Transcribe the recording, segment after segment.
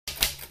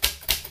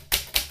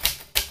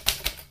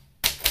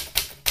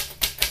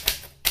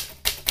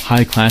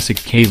Hi Classic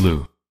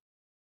Caillou.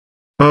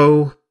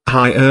 Oh,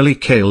 hi Early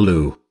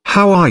Caillou.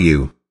 How are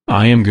you?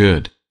 I am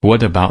good,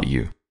 what about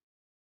you?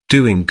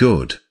 Doing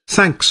good,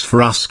 thanks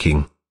for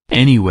asking.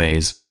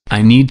 Anyways,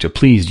 I need to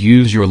please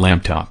use your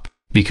laptop,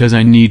 because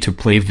I need to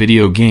play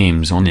video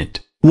games on it.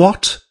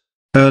 What?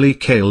 Early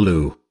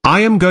Caillou,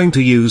 I am going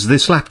to use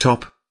this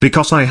laptop,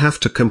 because I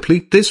have to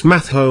complete this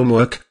math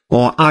homework,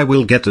 or I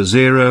will get a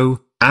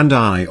 0, and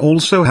I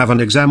also have an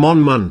exam on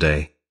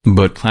Monday.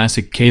 But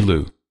Classic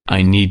Caillou,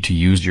 I need to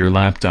use your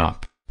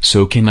laptop,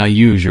 so can I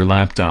use your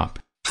laptop?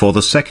 For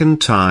the second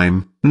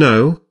time,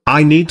 no,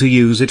 I need to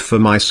use it for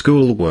my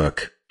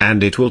schoolwork,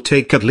 and it will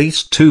take at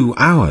least 2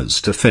 hours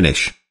to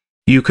finish.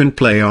 You can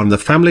play on the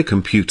family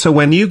computer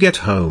when you get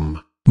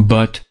home.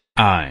 But,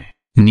 I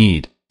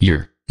need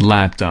your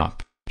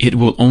laptop. It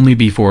will only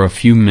be for a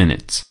few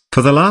minutes.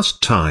 For the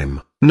last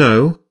time,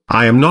 no,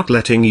 I am not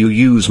letting you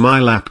use my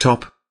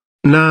laptop.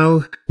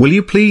 Now, will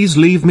you please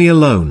leave me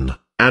alone,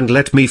 and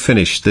let me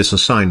finish this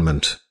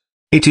assignment?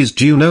 It is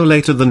due no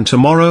later than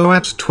tomorrow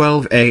at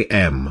 12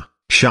 a.m.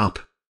 sharp.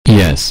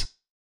 Yes.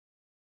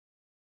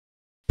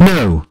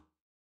 No.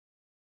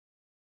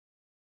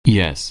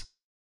 Yes.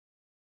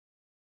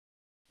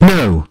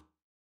 No.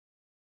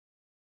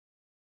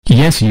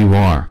 Yes you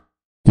are.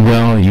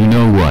 Well, you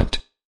know what.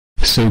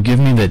 So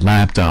give me that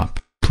laptop,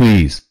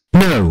 please.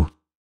 No.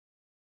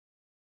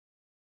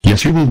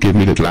 Yes, you will give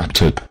me that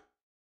laptop.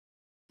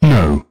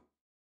 No.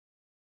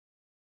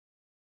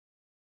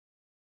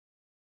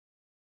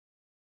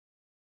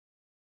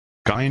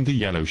 Guy in the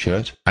yellow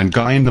shirt and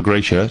guy in the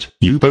grey shirt,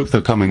 you both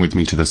are coming with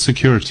me to the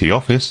security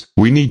office.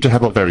 We need to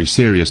have a very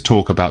serious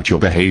talk about your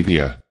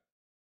behavior.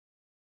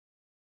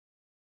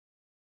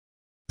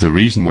 The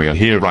reason we are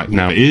here right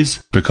now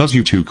is because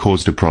you two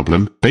caused a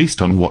problem.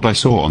 Based on what I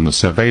saw on the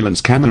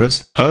surveillance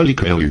cameras, Early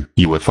Caillou,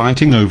 you were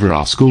fighting over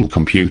our school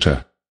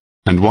computer.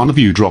 And one of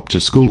you dropped a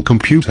school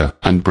computer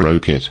and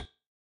broke it.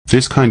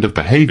 This kind of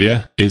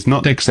behavior is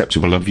not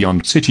acceptable of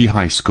Yon City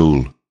High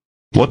School.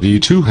 What do you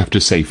two have to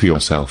say for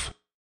yourself?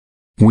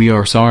 We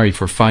are sorry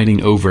for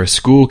fighting over a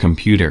school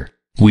computer.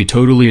 We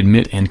totally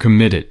admit and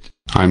commit it.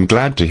 I'm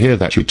glad to hear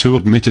that you two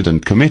admitted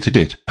and committed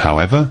it.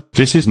 However,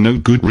 this is no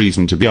good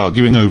reason to be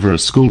arguing over a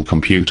school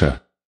computer.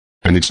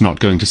 And it's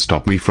not going to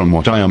stop me from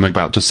what I am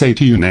about to say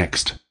to you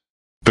next.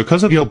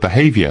 Because of your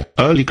behavior,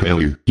 Early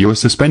Caillou, you are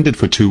suspended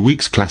for 2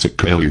 weeks. Classic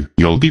Caillou,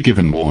 you'll be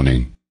given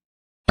warning.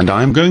 And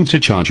I am going to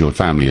charge your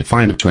family a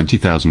fine of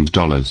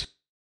 $20,000.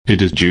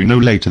 It is due no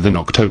later than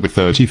October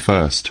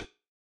 31st.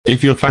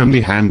 If your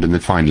family hand in the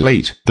fine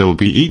late, there will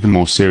be even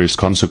more serious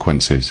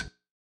consequences.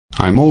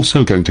 I'm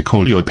also going to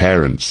call your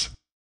parents.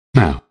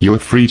 Now, you are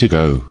free to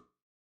go.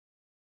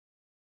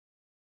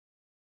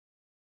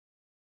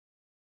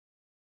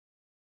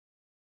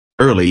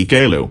 Early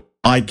Caillou,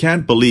 I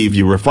can't believe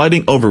you were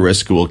fighting over a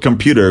school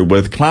computer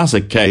with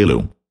Classic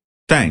Caillou.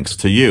 Thanks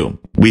to you,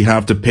 we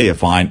have to pay a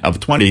fine of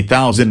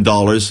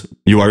 $20,000.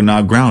 You are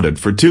now grounded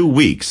for 2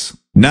 weeks.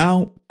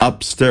 Now,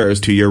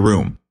 upstairs to your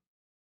room.